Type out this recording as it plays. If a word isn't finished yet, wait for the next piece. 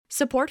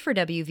Support for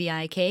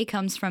WVIK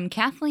comes from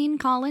Kathleen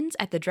Collins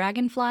at the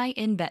Dragonfly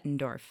in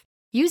Bettendorf,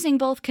 using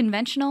both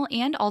conventional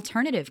and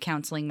alternative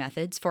counseling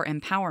methods for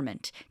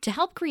empowerment to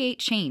help create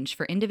change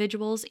for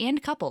individuals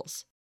and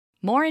couples.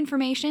 More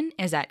information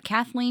is at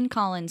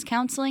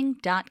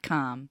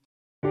KathleenCollinsCounseling.com.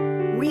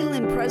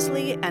 Whelan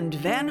Presley and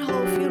Van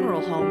Ho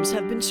Funeral Homes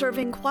have been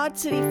serving Quad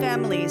City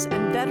families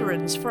and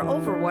veterans for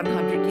over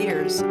 100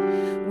 years.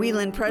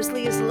 Whelan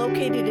Presley is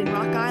located in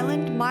Rock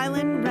Island,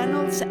 Milan,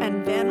 Reynolds,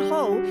 and Van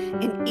Ho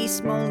in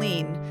East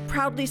Moline,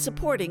 proudly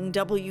supporting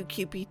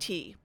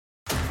WQPT.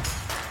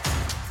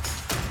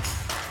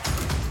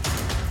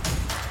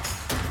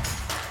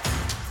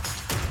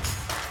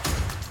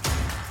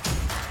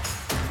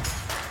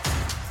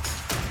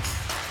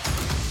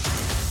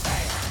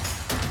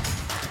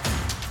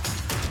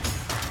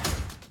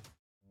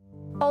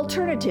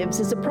 Alternatives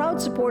is a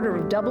proud supporter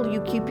of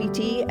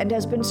WQPT and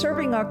has been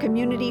serving our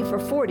community for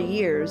 40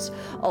 years.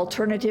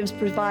 Alternatives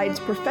provides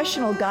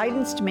professional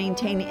guidance to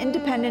maintain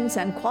independence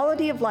and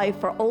quality of life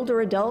for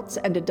older adults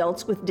and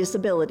adults with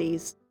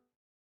disabilities.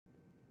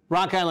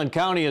 Rock Island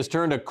County has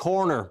turned a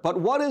corner, but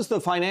what is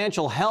the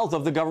financial health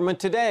of the government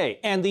today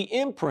and the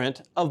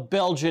imprint of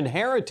Belgian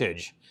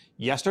heritage?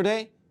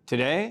 Yesterday,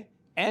 today,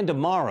 and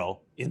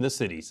tomorrow in the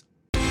cities.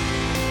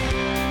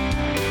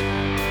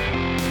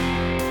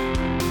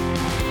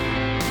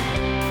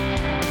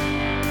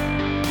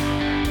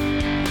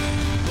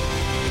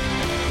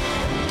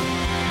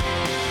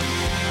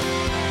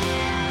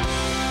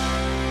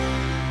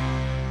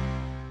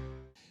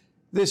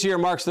 This year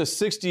marks the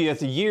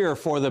 60th year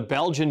for the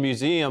Belgian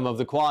Museum of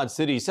the Quad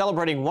Cities,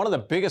 celebrating one of the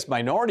biggest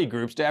minority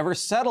groups to ever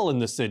settle in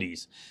the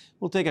cities.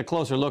 We'll take a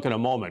closer look in a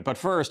moment, but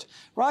first,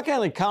 Rock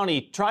Island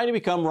County trying to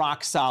become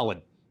rock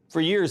solid. For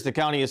years, the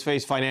county has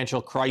faced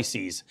financial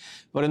crises,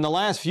 but in the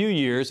last few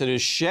years, it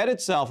has shed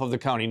itself of the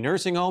county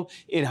nursing home,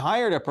 it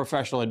hired a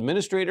professional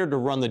administrator to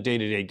run the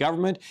day-to-day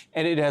government,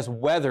 and it has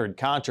weathered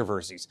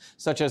controversies,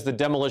 such as the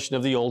demolition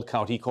of the old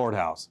county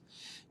courthouse.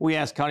 We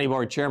asked County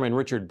Board Chairman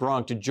Richard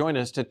Brunk to join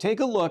us to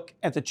take a look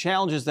at the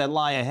challenges that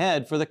lie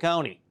ahead for the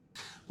county.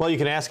 Well, you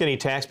can ask any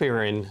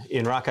taxpayer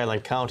in Rock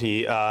Island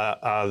County.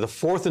 The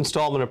fourth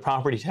installment of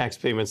property tax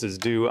payments is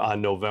due on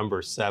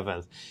November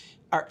 7th.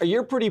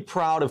 You're pretty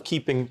proud of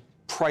keeping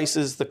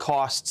prices, the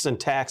costs, and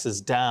taxes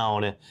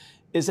down.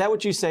 Is that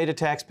what you say to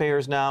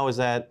taxpayers now? Is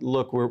that,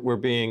 look, we're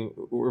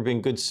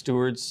being good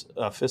stewards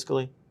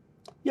fiscally?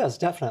 Yes,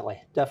 definitely.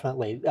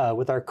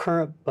 With our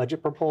current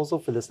budget proposal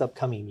for this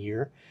upcoming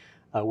year,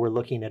 we're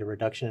looking at a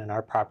reduction in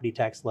our property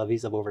tax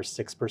levies of over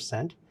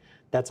 6%.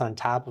 That's on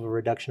top of a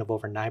reduction of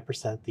over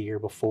 9% the year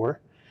before.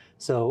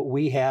 So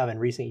we have, in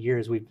recent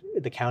years,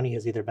 the county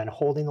has either been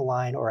holding the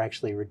line or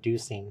actually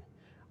reducing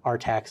our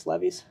tax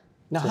levies.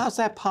 Now, how's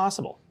that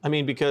possible? I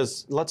mean,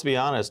 because let's be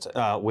honest,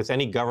 with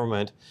any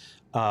government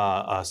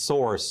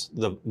source,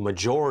 the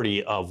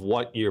majority of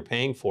what you're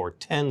paying for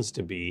tends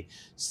to be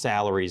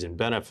salaries and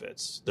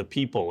benefits. The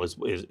people is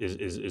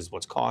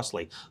what's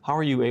costly. How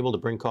are you able to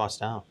bring costs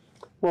down?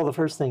 Well, the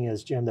first thing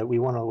is, Jim, that we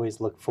want to always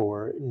look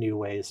for new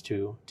ways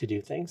to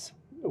do things,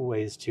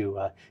 ways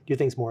to do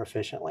things more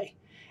efficiently.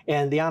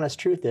 And the honest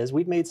truth is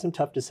we've made some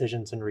tough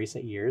decisions in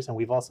recent years, and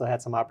we've also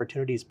had some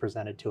opportunities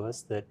presented to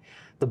us that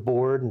the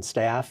board and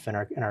staff and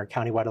our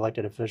countywide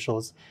elected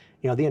officials,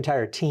 the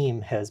entire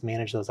team has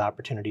managed those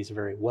opportunities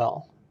very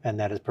well. And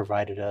that has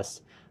provided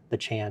us the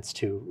chance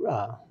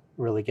to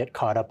really get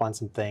caught up on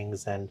some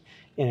things, and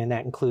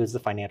that includes the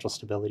financial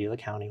stability of the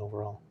county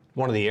overall.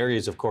 One of the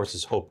areas, of course,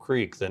 is Hope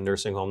Creek, the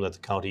nursing home that the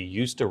county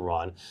used to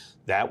run.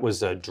 That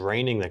was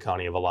draining the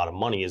county of a lot of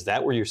money. Is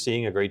that where you're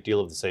seeing a great deal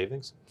of the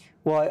savings?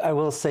 Well, I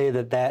will say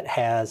that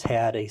has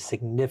had a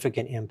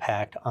significant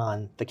impact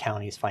on the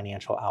county's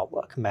financial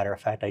outlook. Matter of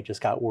fact, I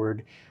just got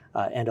word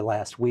end of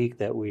last week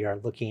that we are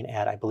looking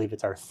at, I believe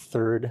it's our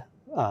third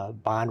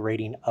bond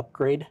rating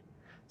upgrade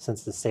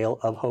since the sale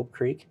of Hope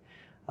Creek.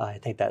 I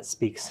think that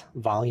speaks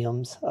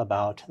volumes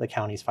about the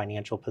county's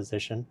financial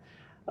position.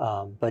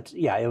 But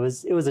yeah, it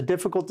was a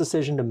difficult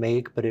decision to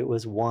make, but it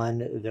was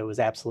one that was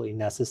absolutely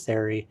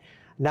necessary,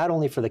 not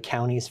only for the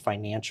county's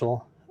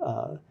financial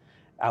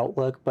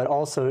outlook, but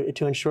also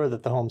to ensure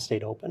that the home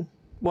stayed open.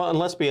 Well, and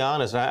let's be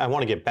honest, I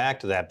want to get back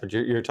to that, but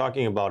you're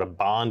talking about a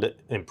bond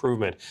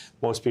improvement.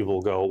 Most people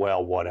will go,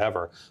 well,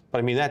 whatever. But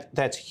I mean,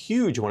 that's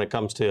huge when it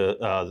comes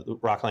to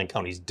Rock Island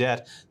County's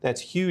debt.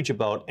 That's huge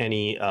about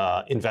any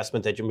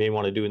investment that you may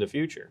want to do in the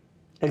future.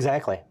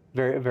 Exactly.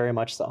 Very, very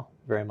much so.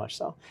 Very much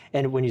so.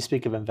 And when you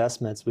speak of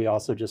investments, we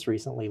also just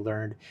recently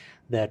learned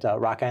that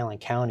Rock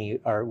Island County,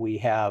 we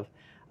have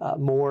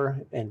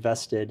more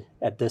invested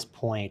at this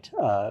point,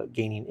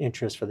 gaining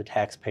interest for the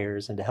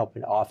taxpayers and to help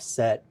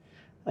offset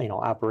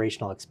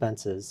operational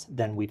expenses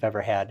than we've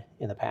ever had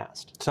in the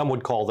past. Some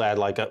would call that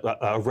like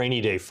a rainy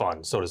day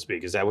fund, so to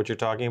speak. Is that what you're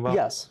talking about?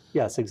 Yes,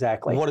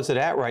 exactly. What is it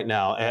at right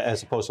now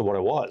as opposed to what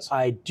it was?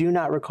 I do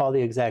not recall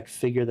the exact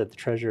figure that the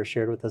treasurer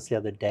shared with us the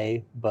other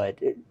day, but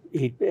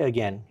he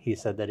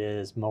said that it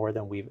is more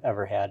than we've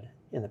ever had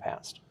in the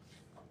past.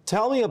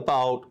 Tell me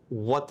about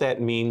what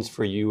that means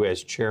for you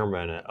as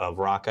chairman of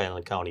Rock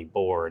Island County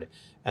Board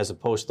as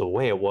opposed to the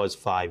way it was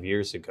 5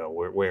 years ago,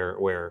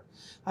 where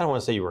I don't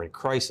want to say you were in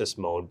crisis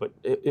mode, but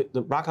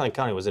the Rock Island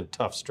County was in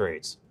tough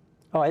straits.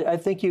 Oh, I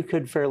think you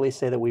could fairly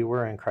say that we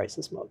were in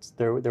crisis modes.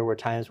 There were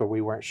times where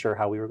we weren't sure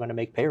how we were going to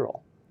make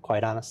payroll,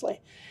 quite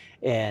honestly.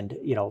 And,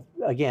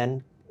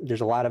 again,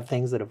 there's a lot of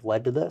things that have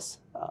led to this,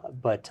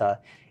 but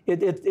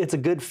it's a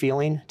good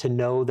feeling to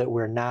know that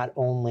we're not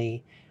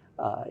only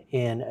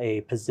in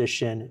a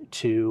position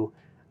to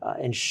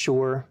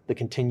ensure the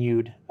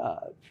continued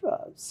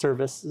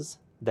services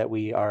that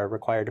we are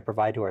required to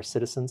provide to our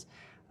citizens,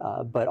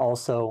 but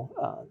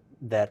also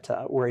that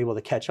we're able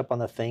to catch up on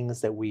the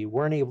things that we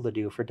weren't able to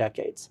do for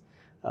decades.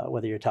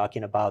 Whether you're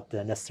talking about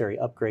the necessary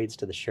upgrades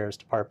to the Sheriff's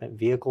Department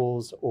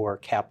vehicles or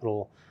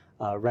capital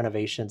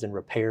renovations and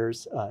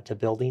repairs to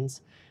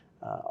buildings,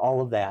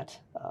 all of that,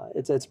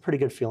 it's a pretty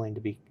good feeling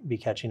to be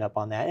catching up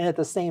on that. And at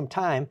the same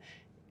time,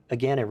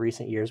 again, in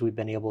recent years, we've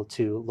been able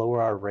to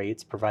lower our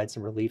rates, provide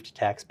some relief to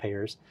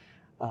taxpayers,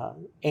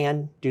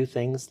 and do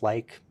things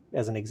like,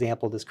 as an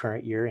example, this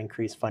current year,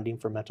 increase funding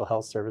for mental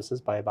health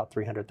services by about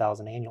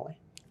 $300,000 annually.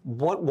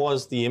 What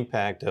was the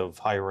impact of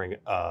hiring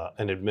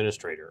an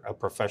administrator, a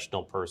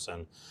professional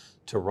person,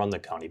 to run the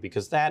county?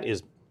 Because that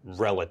is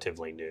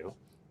relatively new.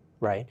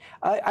 Right.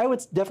 I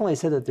would definitely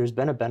say that there's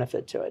been a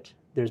benefit to it.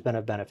 There's been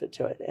a benefit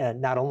to it.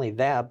 And not only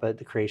that, but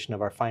the creation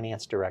of our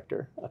finance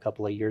director a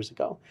couple of years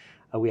ago.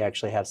 We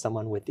actually have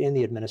someone within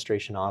the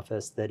administration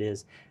office that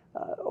is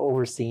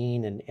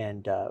overseeing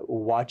and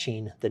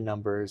watching the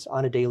numbers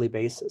on a daily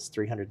basis,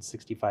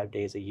 365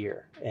 days a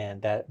year.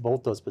 And that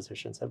both those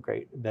positions have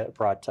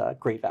brought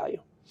great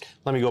value.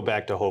 Let me go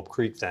back to Hope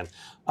Creek then.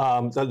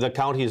 The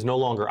county is no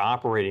longer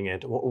operating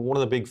it. One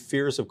of the big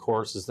fears, of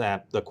course, is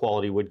that the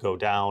quality would go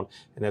down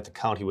and that the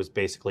county was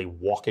basically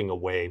walking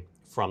away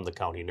from the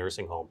county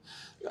nursing home.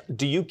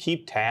 Do you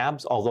keep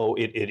tabs, although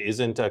it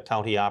isn't a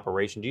county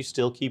operation? Do you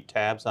still keep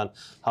tabs on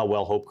how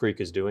well Hope Creek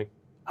is doing?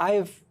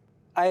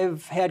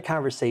 I've had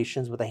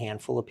conversations with a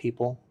handful of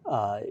people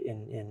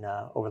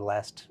over the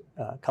last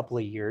couple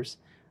of years,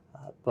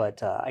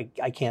 but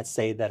I can't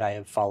say that I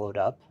have followed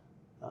up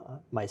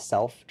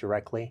myself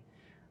directly,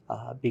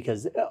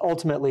 because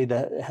ultimately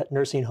the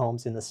nursing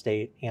homes in the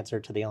state answer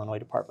to the Illinois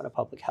Department of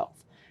Public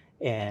Health.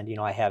 And,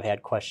 I have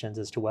had questions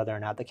as to whether or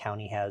not the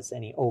county has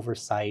any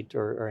oversight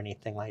or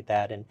anything like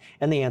that. And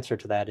the answer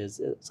to that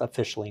is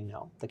officially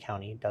no. The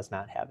county does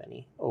not have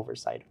any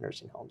oversight of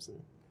nursing homes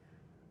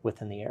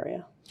within the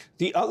area.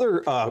 The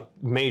other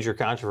major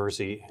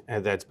controversy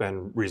that's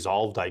been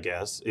resolved, I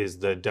guess, is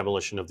the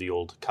demolition of the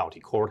old county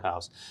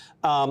courthouse.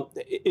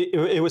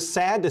 It was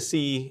sad to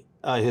see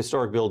a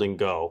historic building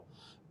go.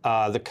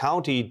 The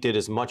county did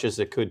as much as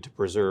it could to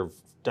preserve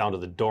down to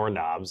the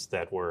doorknobs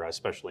that were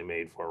especially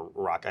made for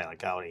Rock Island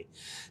County.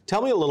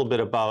 Tell me a little bit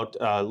about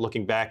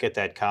looking back at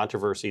that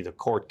controversy, the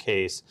court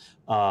case,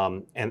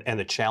 and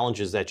the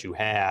challenges that you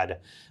had.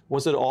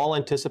 Was it all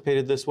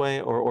anticipated this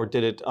way, or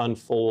did it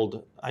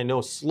unfold, I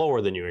know,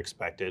 slower than you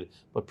expected,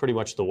 but pretty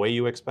much the way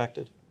you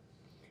expected?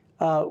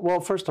 Well,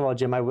 first of all,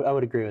 Jim, I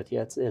would agree with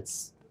you.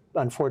 It's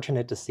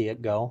unfortunate to see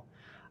it go.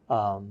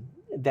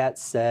 That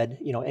said,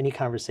 any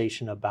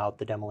conversation about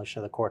the demolition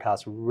of the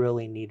courthouse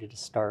really needed to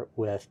start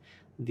with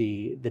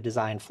the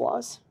design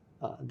flaws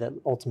that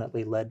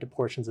ultimately led to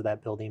portions of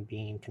that building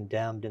being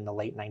condemned in the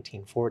late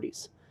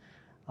 1940s.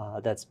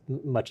 That's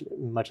much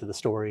of the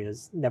story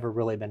has never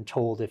really been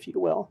told, if you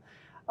will.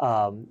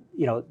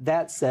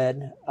 That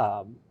said,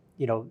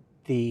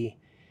 the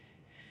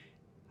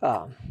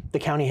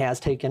county has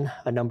taken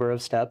a number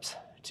of steps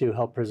to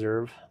help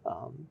preserve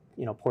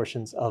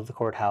portions of the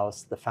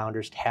courthouse. The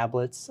founders'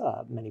 tablets,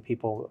 many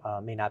people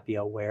may not be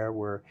aware,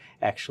 were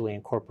actually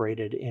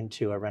incorporated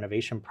into a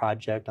renovation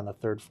project on the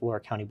third floor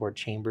of County Board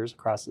Chambers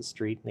across the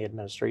street in the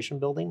administration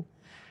building.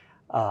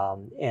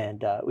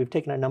 And we've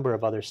taken a number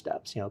of other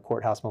steps.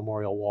 Courthouse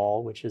Memorial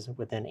Wall, which is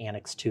within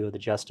Annex 2 of the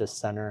Justice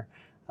Center,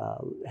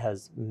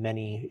 has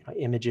many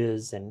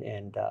images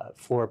and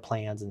floor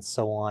plans and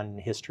so on,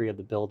 history of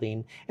the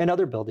building, and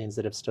other buildings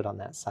that have stood on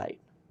that site.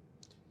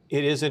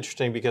 It is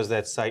interesting because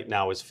that site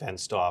now is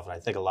fenced off, and I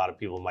think a lot of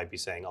people might be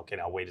saying, okay,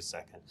 now wait a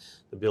second,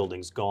 the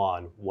building's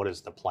gone, what is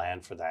the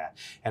plan for that?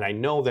 And I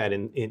know that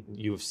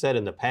you've said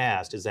in the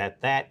past is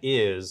that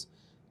is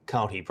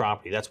county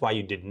property. That's why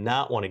you did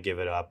not want to give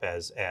it up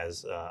as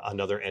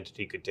another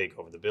entity could take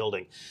over the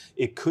building.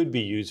 It could be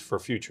used for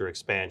future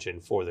expansion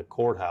for the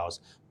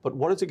courthouse, but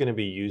what is it going to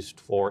be used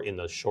for in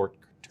the short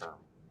term?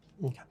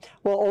 Okay.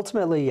 Well,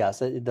 ultimately, yes,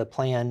 the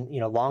plan,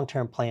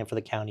 long-term plan for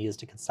the county is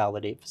to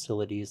consolidate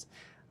facilities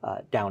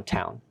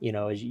downtown.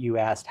 As you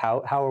asked,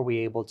 how are we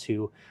able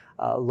to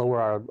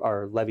lower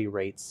our levy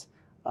rates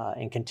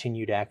and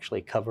continue to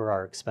actually cover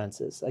our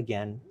expenses?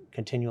 Again,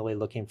 continually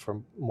looking for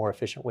more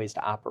efficient ways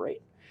to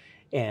operate.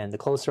 And the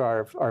closer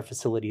our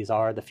facilities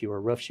are, the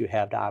fewer roofs you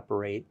have to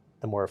operate,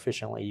 the more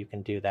efficiently you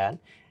can do that.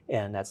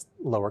 And that's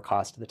lower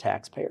cost to the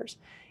taxpayers.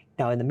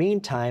 Now, in the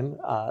meantime,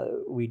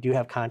 we do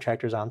have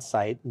contractors on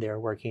site. They're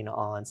working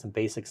on some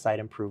basic site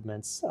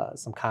improvements,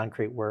 some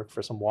concrete work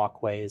for some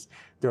walkways.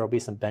 There will be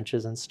some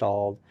benches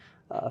installed.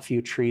 A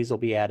few trees will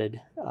be added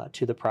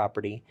to the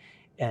property.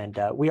 And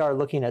we are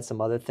looking at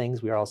some other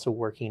things. We are also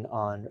working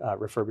on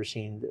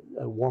refurbishing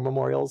the war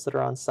memorials that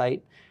are on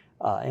site.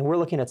 And we're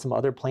looking at some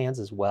other plans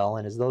as well.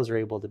 And as those are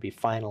able to be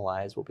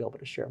finalized, we'll be able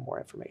to share more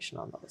information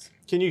on those.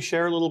 Can you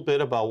share a little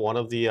bit about one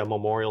of the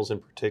memorials in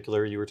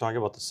particular? You were talking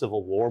about the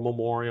Civil War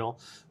Memorial.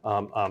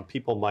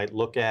 People might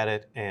look at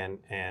it and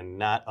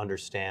not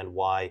understand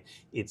why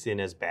it's in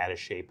as bad a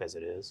shape as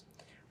it is.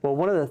 Well,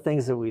 one of the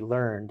things that we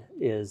learned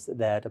is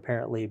that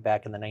apparently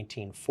back in the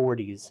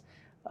 1940s,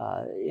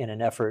 in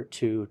an effort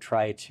to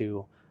try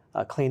to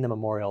clean the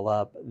memorial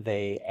up,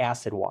 they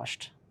acid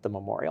washed the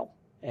memorial,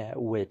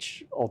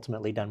 which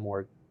ultimately done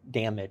more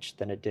damage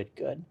than it did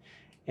good.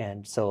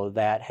 And so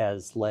that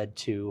has led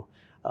to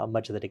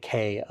much of the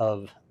decay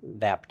of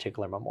that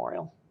particular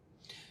memorial.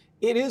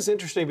 It is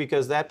interesting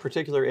because that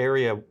particular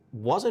area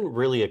wasn't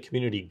really a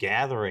community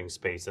gathering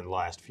space in the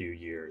last few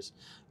years.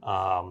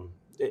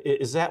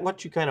 Is that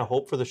what you kind of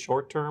hope for the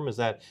short term? Is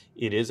that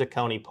it is a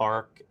county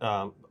park,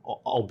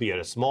 albeit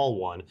a small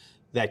one,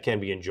 that can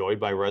be enjoyed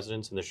by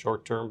residents in the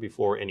short term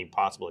before any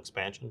possible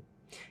expansion?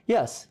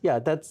 Yes, yeah,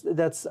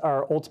 that's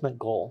our ultimate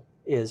goal,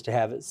 is to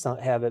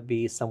have it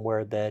be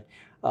somewhere that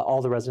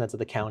all the residents of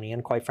the county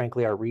and quite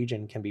frankly our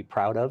region can be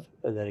proud of,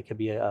 that it could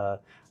be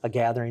a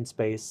gathering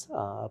space,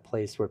 a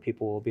place where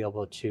people will be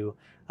able to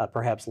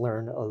perhaps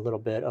learn a little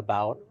bit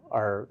about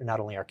not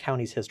only our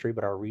county's history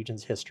but our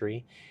region's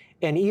history.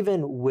 And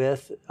even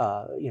with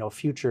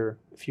future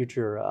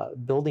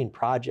building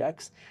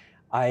projects,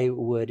 I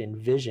would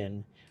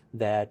envision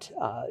that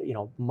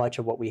much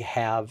of what we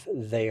have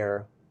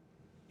there,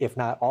 if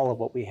not all of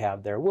what we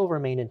have there, will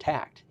remain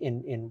intact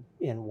in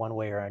one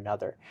way or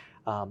another.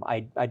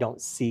 I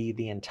don't see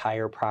the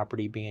entire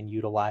property being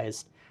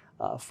utilized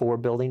for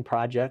building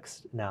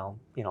projects. Now,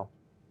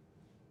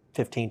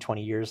 15,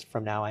 20 years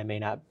from now, I may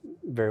not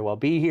very well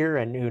be here,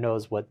 and who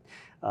knows what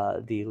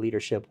the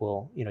leadership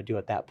will do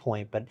at that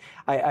point. But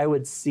I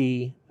would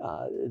see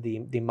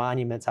the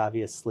monuments,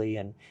 obviously,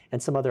 and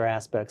some other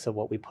aspects of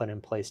what we put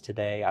in place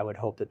today. I would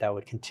hope that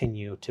would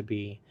continue to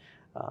be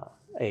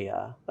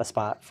a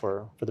spot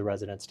for the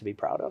residents to be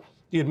proud of.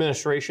 The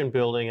administration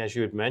building, as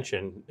you had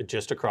mentioned,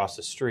 just across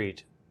the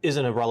street,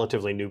 isn't a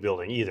relatively new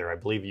building either. I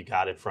believe you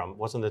got it from,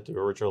 wasn't it the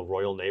original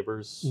Royal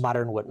Neighbors?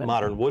 Modern Woodman.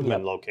 Modern Woodman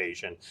Yep.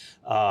 location.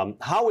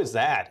 How is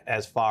that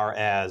as far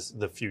as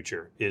the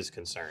future is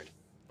concerned?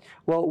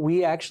 Well,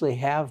 we actually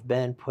have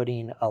been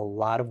putting a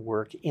lot of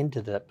work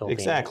into that building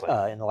Exactly.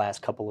 In the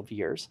last couple of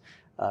years.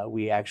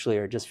 We actually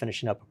are just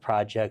finishing up a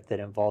project that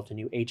involved a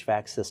new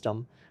HVAC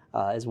system,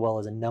 as well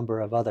as a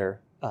number of other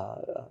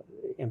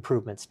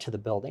improvements to the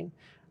building.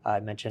 I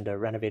mentioned a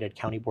renovated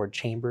county board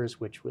chambers,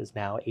 which was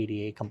now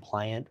ADA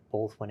compliant,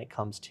 both when it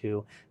comes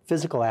to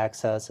physical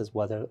access as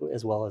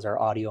well as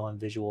our audio and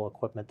visual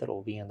equipment that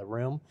will be in the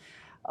room.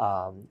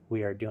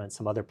 We are doing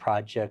some other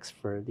projects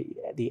for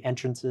the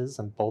entrances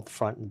on both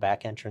front and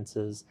back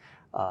entrances,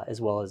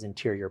 as well as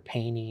interior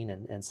painting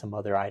and some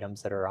other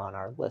items that are on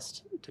our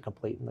list to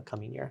complete in the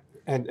coming year.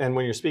 And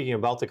when you're speaking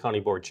about the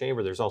county board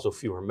chamber, there's also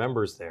fewer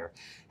members there.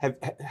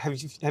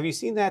 Have you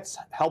seen that's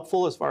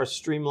helpful as far as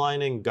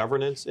streamlining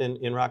governance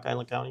in Rock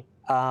Island County?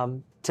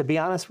 To be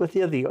honest with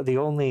you, the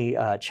only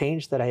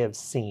change that I have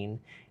seen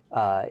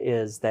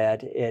is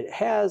that it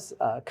has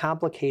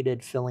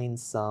complicated filling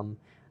some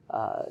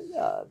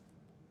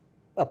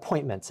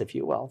appointments, if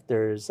you will.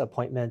 There's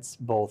appointments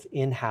both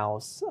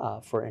in-house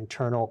for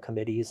internal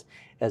committees,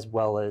 as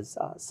well as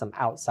some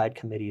outside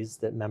committees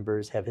that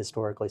members have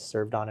historically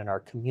served on in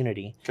our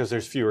community. Because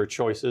there's fewer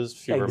choices,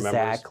 fewer members.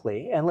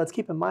 Exactly. And let's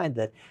keep in mind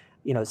that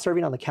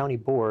serving on the county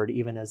board,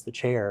 even as the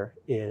chair,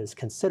 is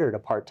considered a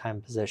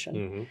part-time position.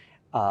 Mm-hmm.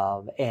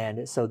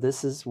 And so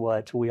this is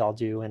what we all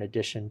do in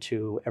addition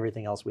to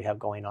everything else we have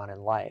going on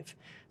in life.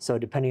 So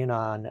depending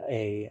on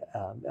a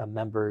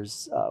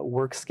member's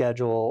work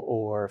schedule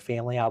or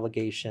family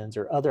obligations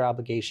or other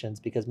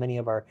obligations, because many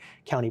of our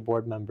county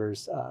board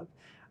members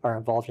are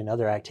involved in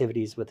other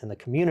activities within the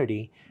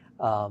community,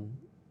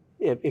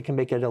 it can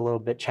make it a little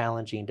bit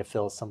challenging to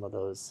fill some of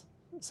those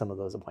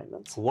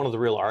appointments. One of the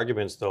real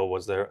arguments, though,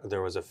 was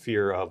there was a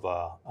fear of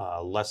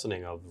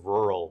lessening of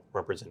rural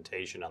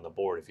representation on the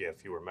board if you have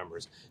fewer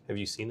members. Have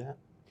you seen that?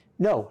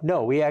 No.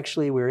 We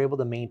were able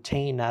to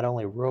maintain not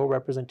only rural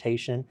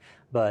representation,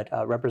 but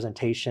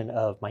representation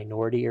of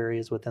minority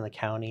areas within the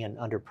county and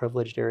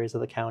underprivileged areas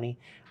of the county.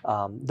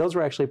 Those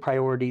were actually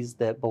priorities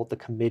that both the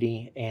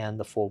committee and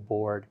the full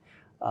board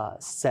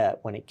set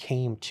when it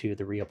came to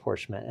the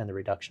reapportionment and the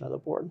reduction of the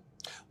board.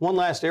 One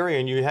last area,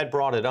 and you had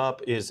brought it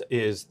up, is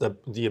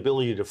the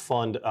ability to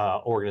fund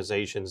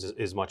organizations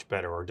is much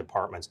better, or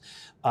departments.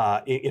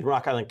 In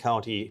Rock Island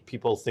County,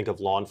 people think of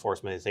law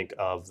enforcement, they think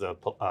of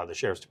the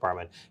sheriff's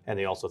department, and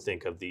they also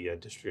think of the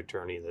district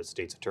attorney, the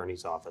state's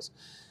attorney's office.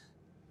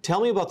 Tell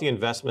me about the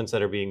investments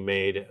that are being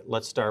made.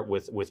 Let's start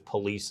with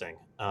policing,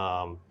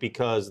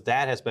 because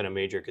that has been a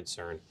major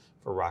concern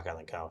for Rock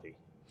Island County.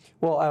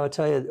 Well, I would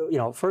tell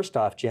you, first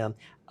off, Jim,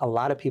 a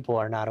lot of people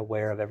are not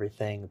aware of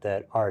everything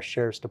that our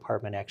Sheriff's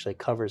Department actually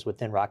covers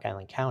within Rock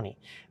Island County.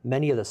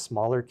 Many of the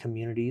smaller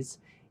communities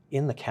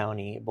in the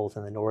county, both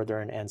in the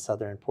northern and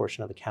southern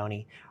portion of the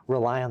county,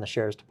 rely on the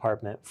Sheriff's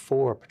Department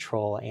for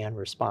patrol and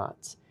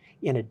response.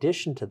 In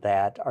addition to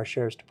that, our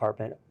Sheriff's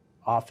Department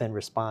often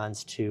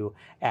responds to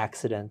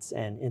accidents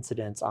and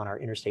incidents on our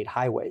interstate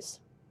highways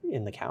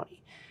in the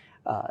county.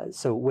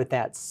 So with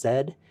that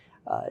said,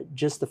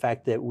 just the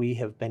fact that we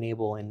have been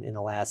able in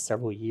the last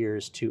several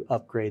years to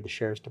upgrade the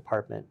Sheriff's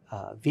Department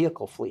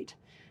vehicle fleet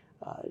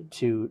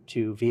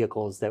to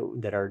vehicles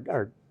that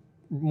are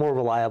more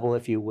reliable,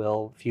 if you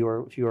will,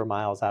 fewer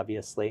miles,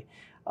 obviously.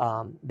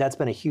 That's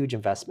been a huge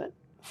investment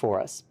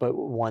for us, but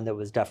one that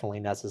was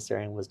definitely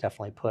necessary and was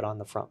definitely put on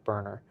the front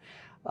burner.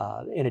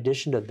 In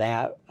addition to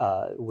that,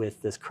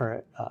 with this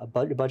current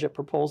budget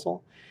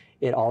proposal,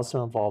 it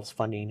also involves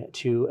funding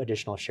 2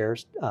 additional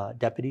sheriff's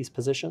deputies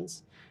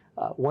positions.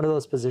 One of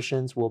those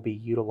positions will be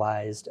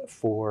utilized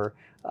for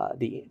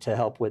to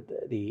help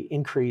with the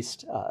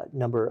increased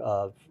number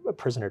of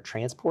prisoner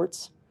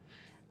transports.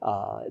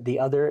 The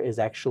other is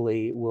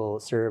actually will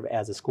serve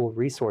as a school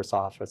resource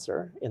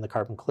officer in the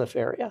Carbon Cliff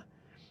area.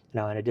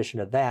 Now, in addition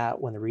to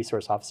that, when the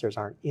resource officers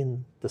aren't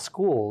in the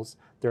schools,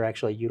 they're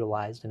actually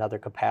utilized in other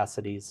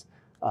capacities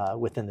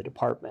within the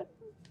department.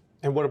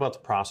 And what about the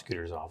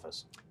prosecutor's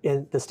office?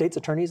 In the state's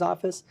attorney's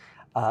office,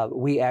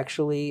 we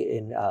actually,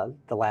 in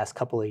the last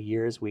couple of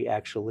years, we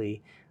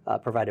actually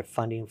provided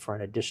funding for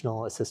an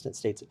additional assistant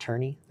state's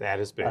attorney.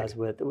 That is big.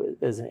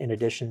 In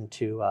addition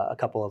to a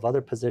couple of other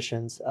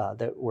positions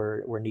that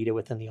were needed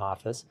within the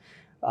office.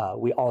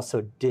 We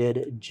also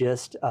did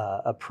just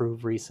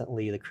approve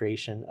recently the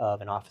creation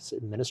of an office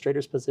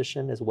administrator's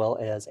position as well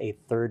as a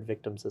 3rd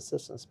victim's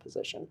assistance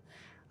position,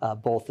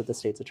 both that the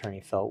state's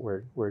attorney felt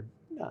were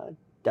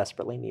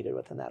desperately needed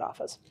within that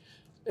office.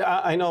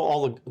 I know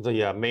all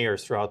the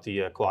mayors throughout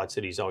the Quad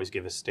Cities always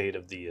give a state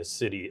of the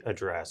city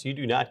address. You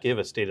do not give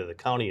a state of the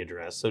county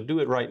address, so do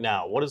it right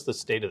now. What is the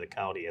state of the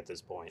county at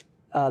this point?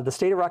 The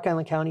state of Rock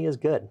Island County is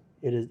good.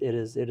 It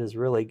is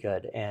really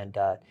good, and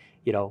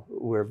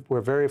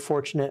we're very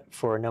fortunate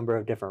for a number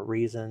of different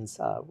reasons,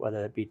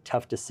 whether it be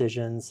tough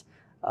decisions,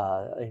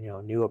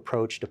 new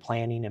approach to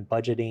planning and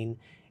budgeting,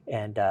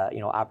 and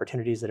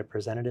opportunities that have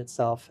presented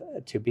itself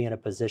to be in a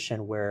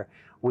position where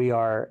we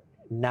are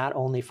not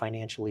only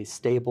financially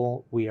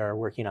stable, we are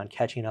working on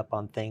catching up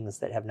on things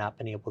that have not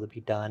been able to be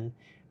done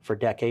for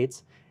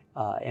decades.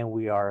 And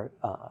we are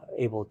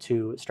able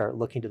to start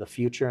looking to the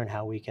future and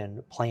how we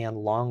can plan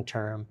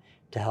long-term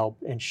to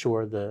help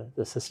ensure the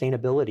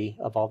sustainability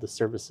of all the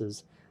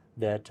services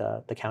that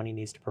the county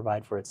needs to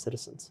provide for its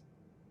citizens.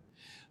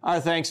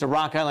 Our thanks to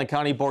Rock Island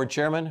County Board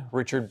Chairman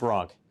Richard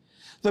Brunk.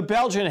 The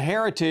Belgian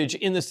heritage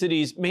in the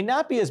cities may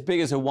not be as big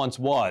as it once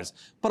was,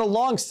 but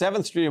along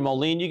 7th Street in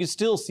Moline, you can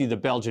still see the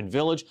Belgian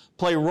Village,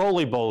 play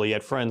roly-boly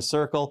at Friends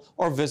Circle,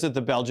 or visit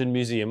the Belgian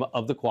Museum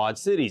of the Quad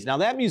Cities. Now,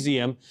 that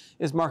museum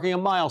is marking a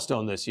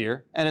milestone this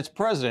year, and its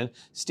president,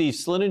 Steve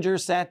Slininger,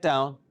 sat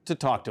down to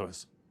talk to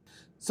us.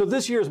 So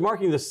this year is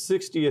marking the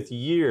 60th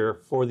year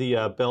for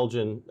the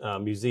Belgian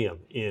Museum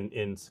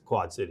in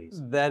Quad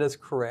Cities. That is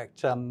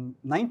correct.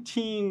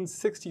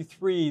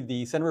 1963,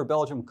 the Center for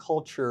Belgian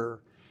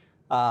Culture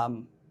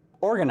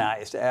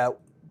organized at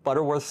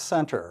Butterworth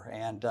Center,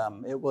 and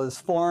it was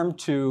formed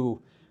to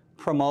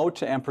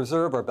promote and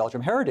preserve our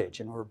Belgian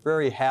heritage, and we're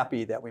very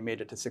happy that we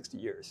made it to 60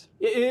 years.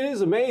 It is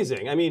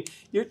amazing. I mean,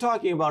 you're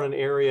talking about an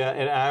area,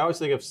 and I always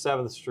think of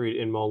 7th Street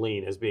in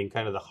Moline as being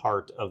kind of the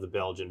heart of the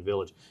Belgian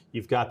Village.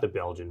 You've got the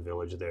Belgian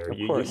Village there. Of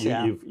course,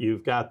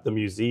 You've got the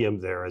museum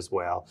there as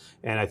well,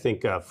 and I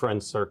think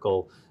Friends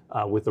Circle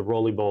with the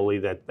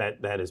roly-boly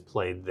that is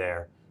played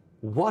there.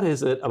 What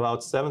is it about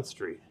 7th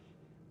Street?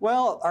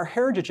 Well, our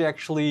heritage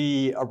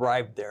actually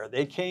arrived there.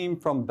 They came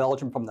from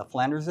Belgium, from the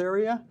Flanders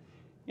area.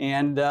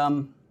 And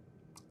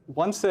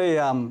once they,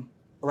 around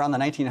the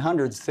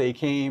 1900s, they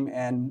came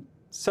and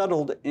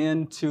settled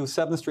into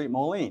 7th Street,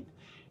 Moline.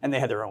 And they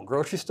had their own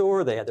grocery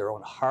store, they had their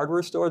own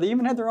hardware store, they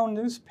even had their own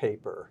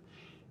newspaper.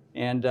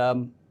 And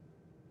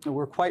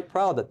we're quite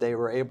proud that they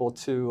were able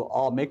to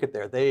all make it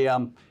there.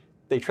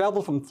 They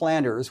traveled from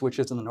Flanders, which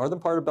is in the northern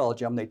part of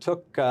Belgium. They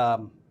took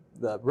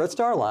the Red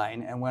Star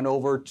Line and went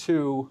over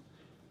to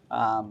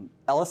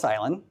Ellis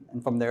Island,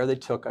 and from there they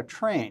took a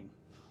train.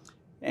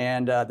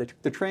 And they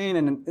took the train,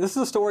 and this is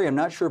a story, I'm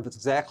not sure if it's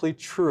exactly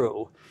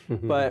true,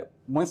 but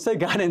once they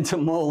got into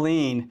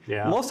Moline,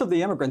 most of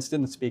the immigrants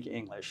didn't speak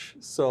English.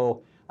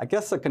 So I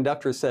guess the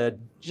conductor said,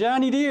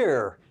 "Johnny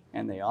dear,"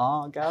 and they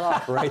all got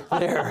off right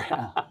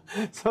there.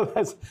 So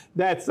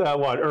that's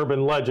what,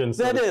 urban legends?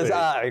 That is,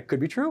 it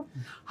could be true.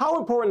 How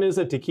important is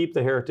it to keep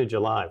the heritage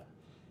alive?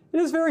 It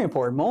is very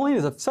important. Moline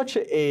is such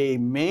a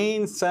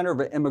main center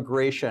of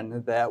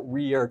immigration that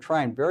we are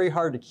trying very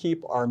hard to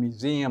keep our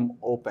museum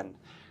open.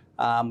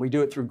 We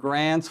do it through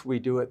grants.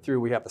 We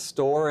have a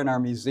store in our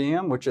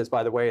museum, which is,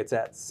 by the way, it's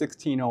at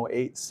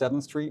 1608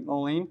 7th Street,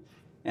 Moline.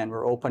 And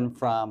we're open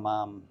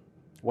from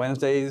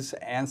Wednesdays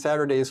and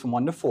Saturdays from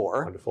 1 to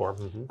 4. 1 to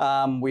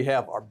 4. We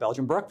have our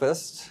Belgian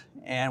breakfast,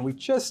 and we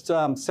just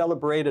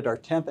celebrated our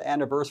 10th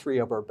anniversary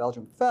of our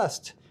Belgian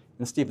Fest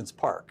in Stevens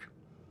Park.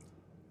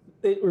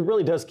 It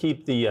really does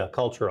keep the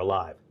culture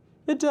alive.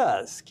 It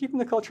does. Keeping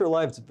the culture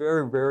alive is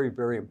very, very,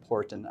 very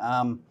important.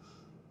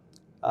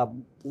 A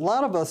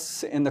lot of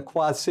us in the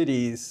Quad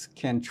Cities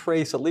can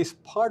trace at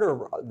least part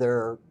of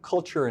their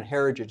culture and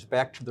heritage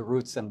back to the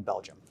roots in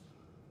Belgium.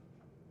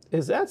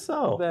 Is that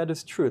so? That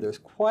is true. There's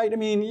quite, I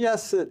mean,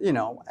 yes, you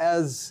know,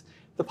 as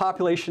the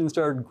population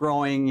started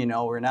growing, you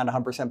know, we're not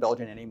 100%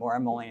 Belgian anymore.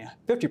 I'm only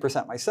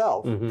 50%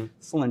 myself.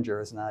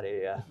 Slinger is not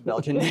a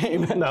Belgian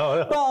name.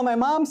 No. Well, on my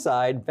mom's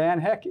side, Van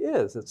Heck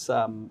is. It's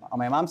on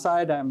my mom's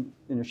side,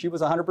 she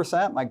was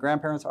 100%. My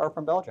grandparents are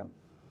from Belgium.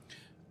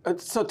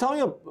 So tell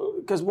me,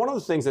 because one of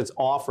the things that's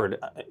offered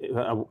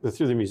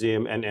through the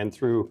museum and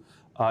through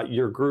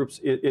your groups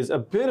is a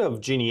bit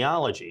of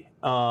genealogy,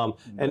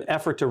 an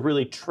effort to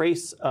really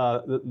trace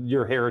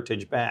your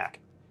heritage back.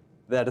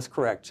 That is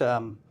correct.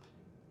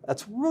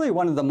 That's really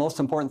one of the most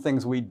important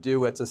things we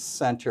do at the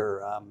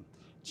center.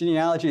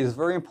 Genealogy is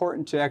very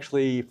important to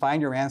actually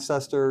find your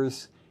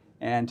ancestors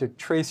and to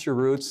trace your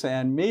roots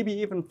and maybe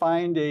even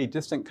find a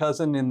distant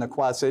cousin in the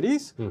Quad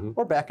Cities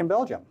or back in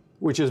Belgium.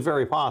 Which is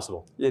very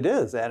possible. It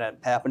is, and it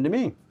happened to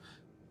me.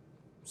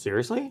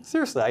 Seriously?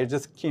 Seriously, I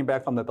just came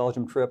back from the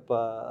Belgium trip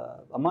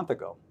a month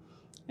ago.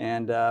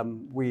 And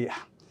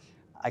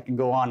I can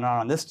go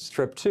on this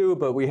trip too,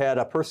 but we had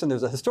a person,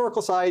 there's a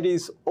historical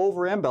societies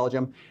over in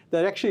Belgium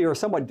that actually are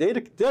somewhat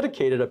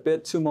dedicated a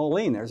bit to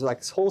Moline. There's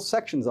like whole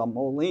sections on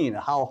Moline,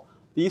 how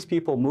these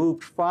people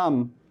moved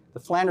from the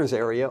Flanders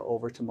area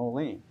over to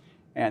Moline.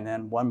 And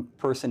then one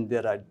person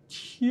did a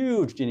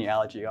huge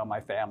genealogy on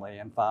my family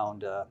and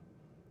found a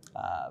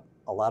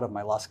lot of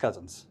my lost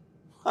cousins.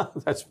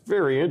 That's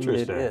very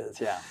interesting. It is,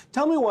 yeah.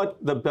 Tell me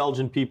what the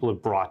Belgian people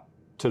have brought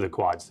to the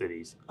Quad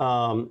Cities,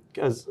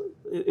 because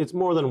it's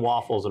more than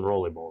waffles and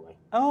roly-poly.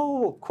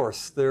 Oh, of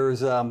course.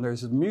 There's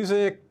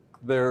music,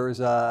 there's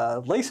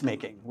lace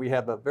making. We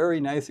have a very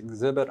nice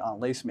exhibit on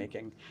lace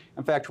making.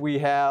 In fact, we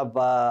have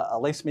a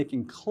lace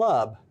making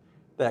club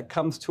that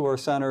comes to our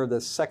center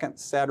the second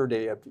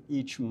Saturday of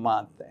each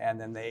month,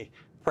 and then they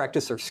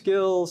practice their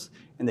skills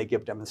and they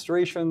give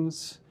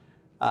demonstrations.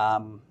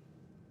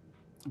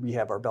 We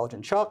have our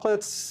Belgian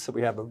chocolates. So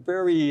we have a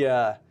very,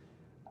 I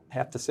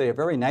have to say, a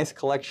very nice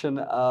collection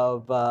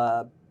of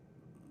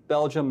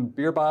Belgian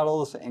beer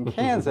bottles and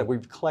cans that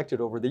we've collected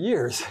over the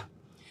years.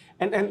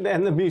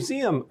 And the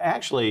museum,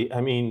 actually,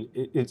 I mean,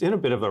 it's in a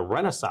bit of a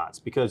renaissance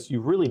because you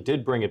really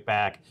did bring it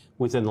back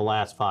within the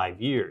last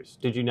 5 years.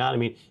 Did you not? I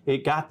mean,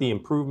 it got the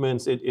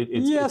improvements.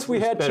 Yes, we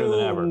had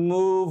to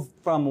move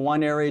from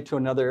one area to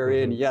another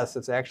area, and yes,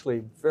 it's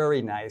actually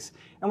very nice.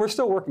 And we're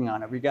still working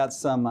on it. We got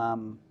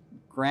some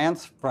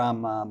grants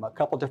from a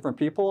couple different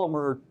people, and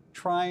we're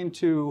trying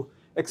to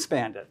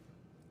expand it.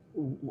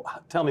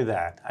 Tell me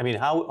that. I mean,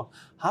 how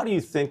do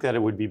you think that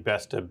it would be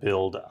best to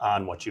build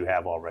on what you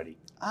have already?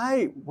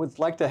 I would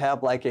like to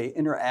have like a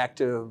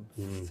interactive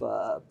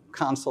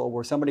console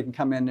where somebody can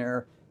come in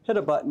there, hit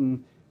a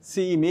button,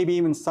 see, maybe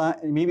even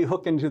maybe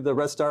hook into the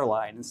Red Star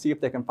line and see if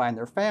they can find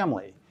their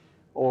family,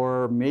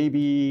 or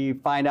maybe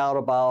find out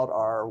about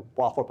our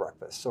waffle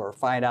breakfast, or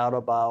find out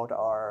about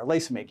our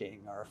lace making,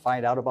 or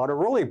find out about our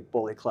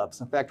roly-poly clubs.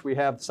 In fact, we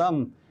have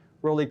some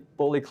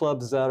roly-poly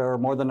clubs that are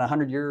more than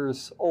 100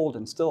 years old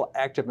and still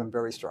active and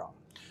very strong.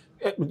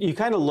 You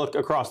kind of look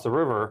across the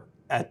river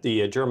at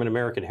the German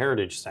American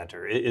Heritage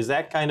Center. Is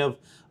that kind of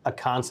a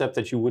concept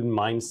that you wouldn't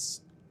mind?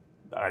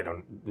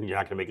 You're not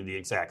going to make it the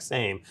exact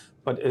same,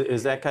 but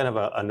is that kind of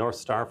a North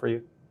Star for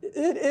you?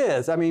 It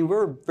is. I mean,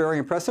 we're very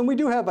impressed, and we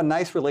do have a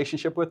nice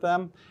relationship with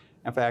them.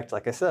 In fact,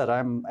 like I said,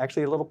 I'm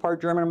actually a little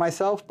part German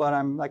myself, but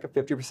I'm like a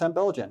 50%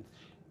 Belgian.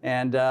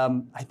 And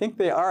I think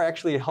they are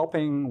actually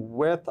helping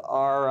with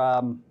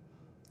our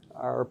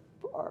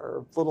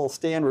little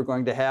stand we're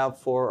going to have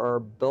for our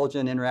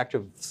Belgian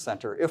Interactive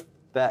Center, if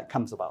that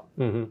comes about.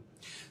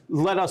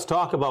 Let us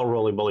talk about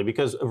roly-poly,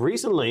 because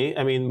recently,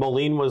 I mean,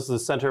 Moline was the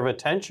center of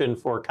attention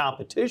for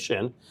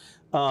competition.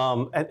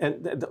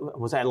 And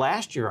was that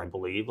last year, I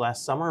believe,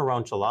 last summer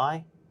around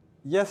July?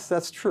 Yes,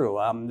 that's true.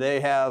 They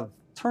have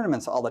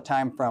tournaments all the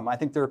time from, I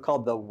think they're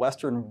called the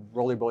Western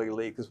Roly-Poly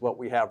League is what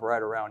we have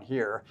right around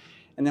here.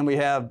 And then we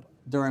have,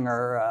 during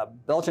our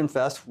Belgian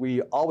Fest,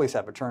 we always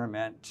have a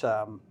tournament.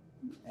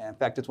 In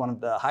fact, it's one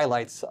of the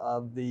highlights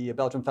of the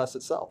Belgian Fest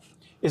itself.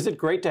 Is it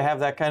great to have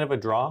that kind of a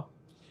draw?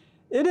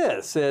 It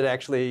is. It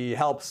actually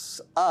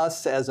helps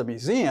us as a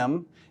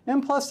museum,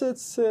 and plus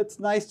it's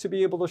nice to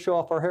be able to show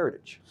off our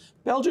heritage.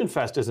 Belgian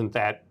Fest isn't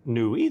that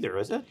new either,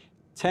 is it?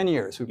 10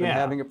 years. We've been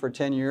having it for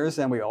 10 years,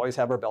 and we always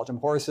have our Belgian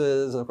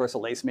horses, and of course the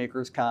lace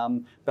makers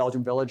come.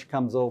 Belgian Village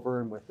comes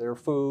over and with their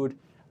food.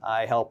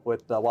 I help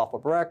with the waffle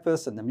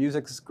breakfast, and the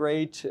music's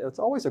great. It's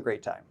always a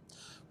great time.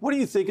 What do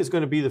you think is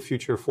going to be the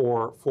future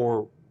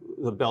for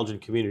the Belgian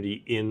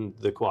community in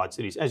the Quad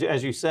Cities?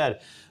 As you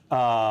said,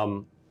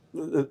 the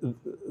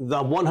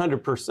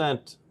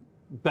 100%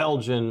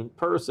 Belgian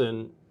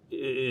person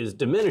is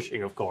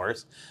diminishing, of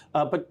course.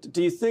 But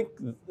do you think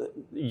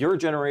your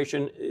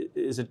generation,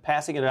 is it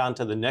passing it on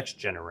to the next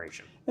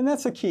generation? And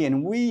that's the key,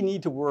 and we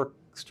need to work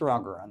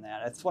stronger on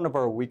that. It's one of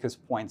our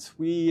weakest points.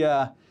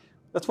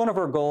 That's one of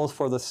our goals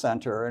for the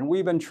center, and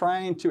we've been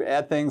trying to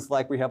add things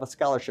like we have a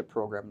scholarship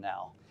program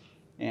now.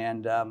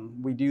 And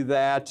we do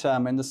that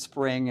in the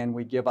spring, and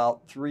we give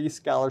out 3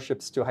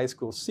 scholarships to high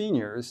school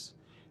seniors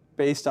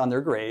based on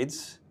their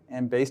grades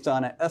and based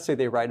on an essay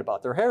they write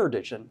about their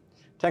heritage. And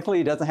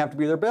technically, it doesn't have to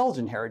be their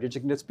Belgian heritage.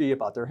 It can just be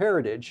about their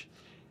heritage.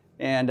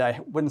 And I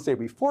wouldn't say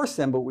we force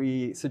them, but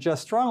we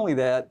suggest strongly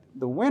that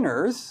the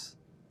winners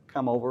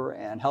come over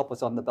and help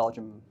us on the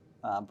Belgian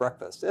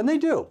breakfast. And they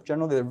do.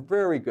 Generally, they're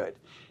very good.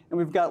 And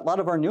we've got a lot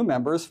of our new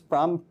members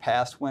from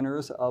past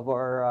winners of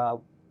our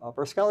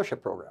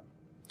scholarship program.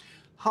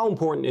 How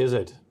important is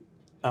it?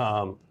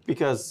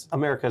 Because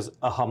America's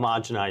a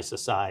homogenized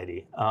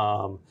society.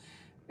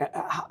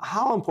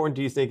 How important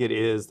do you think it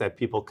is that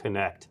people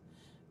connect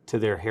to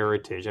their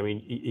heritage? I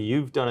mean,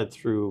 you've done it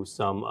through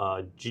some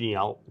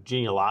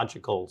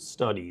genealogical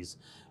studies.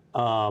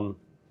 I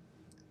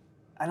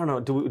don't know,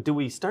 do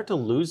we start to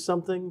lose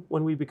something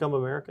when we become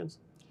Americans?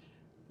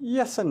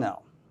 Yes and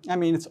no. I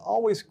mean, it's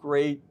always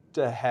great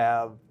to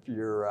have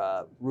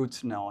your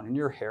roots known and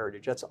your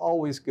heritage. That's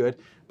always good.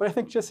 But I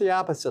think just the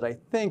opposite. I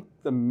think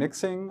the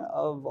mixing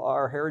of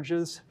our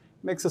heritages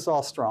makes us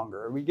all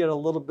stronger. We get a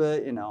little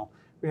bit,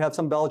 we have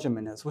some Belgium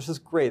in this, which is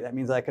great. That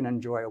means I can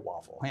enjoy a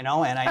waffle, and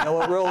I know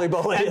what roly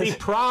poly is. And be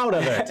proud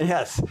of it.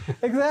 Yes,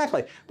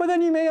 exactly. But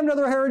then you may have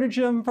another heritage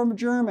from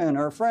German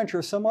or French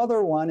or some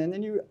other one, and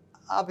then you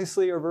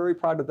obviously are very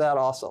proud of that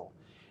also.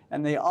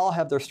 And they all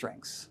have their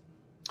strengths.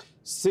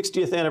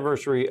 60th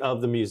anniversary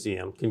of the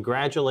museum.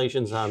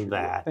 Congratulations on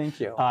that. Thank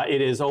you.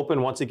 It is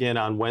open once again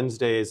on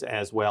Wednesdays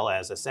as well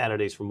as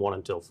Saturdays from 1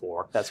 until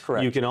 4. That's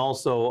correct. You can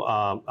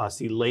also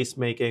see lace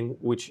making,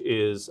 which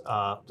is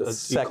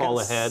you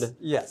call ahead.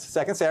 Yes,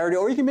 second Saturday,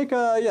 or you can make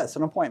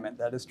an appointment.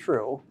 That is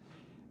true.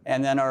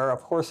 And then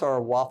of course our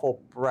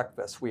waffle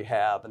breakfast we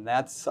have, and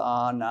that's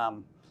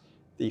on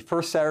the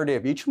first Saturday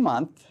of each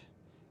month,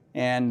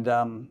 and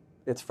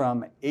it's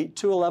from 8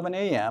 to 11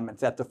 a.m.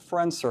 It's at the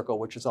Friends Circle,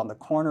 which is on the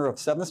corner of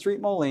 7th Street,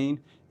 Moline,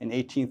 and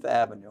 18th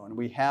Avenue. And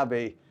we have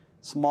a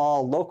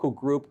small local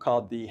group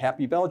called the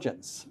Happy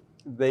Belgians.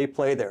 They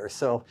play there.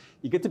 So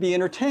you get to be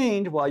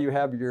entertained while you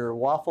have your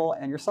waffle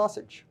and your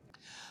sausage.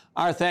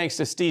 Our thanks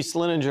to Steve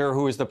Slininger,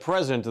 who is the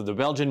president of the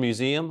Belgian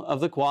Museum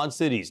of the Quad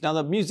Cities. Now,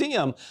 the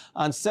museum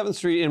on 7th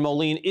Street in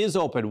Moline is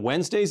open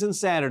Wednesdays and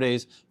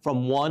Saturdays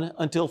from 1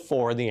 until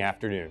 4 in the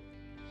afternoon.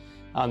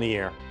 On the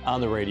air, on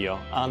the radio,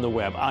 on the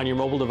web, on your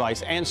mobile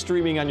device, and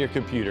streaming on your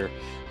computer.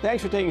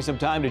 Thanks for taking some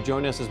time to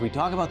join us as we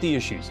talk about the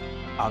issues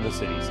on the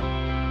cities.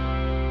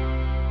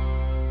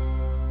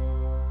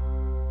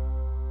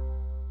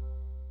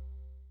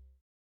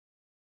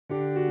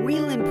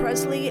 Whelan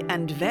Presley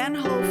and Van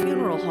Ho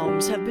Funeral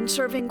Homes have been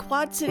serving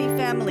Quad City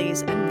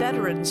families and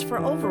veterans for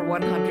over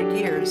 100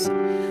 years.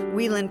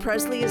 Whelan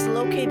Presley is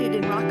located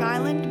in Rock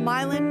Island,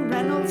 Milan,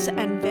 Reynolds,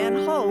 and Van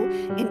Ho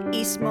in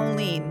East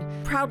Moline,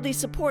 proudly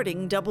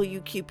supporting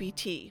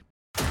WQPT.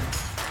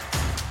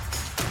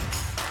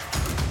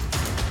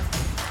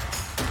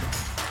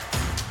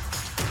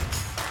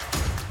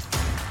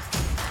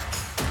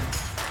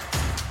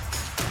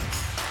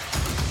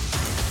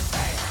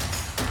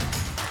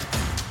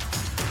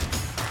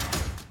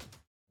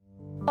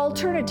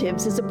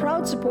 Alternatives is a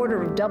proud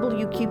supporter of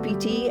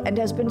WQPT and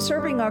has been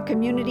serving our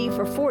community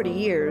for 40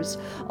 years.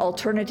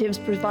 Alternatives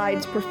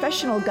provides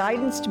professional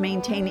guidance to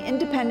maintain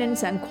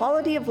independence and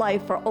quality of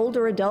life for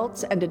older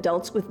adults and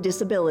adults with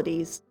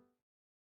disabilities.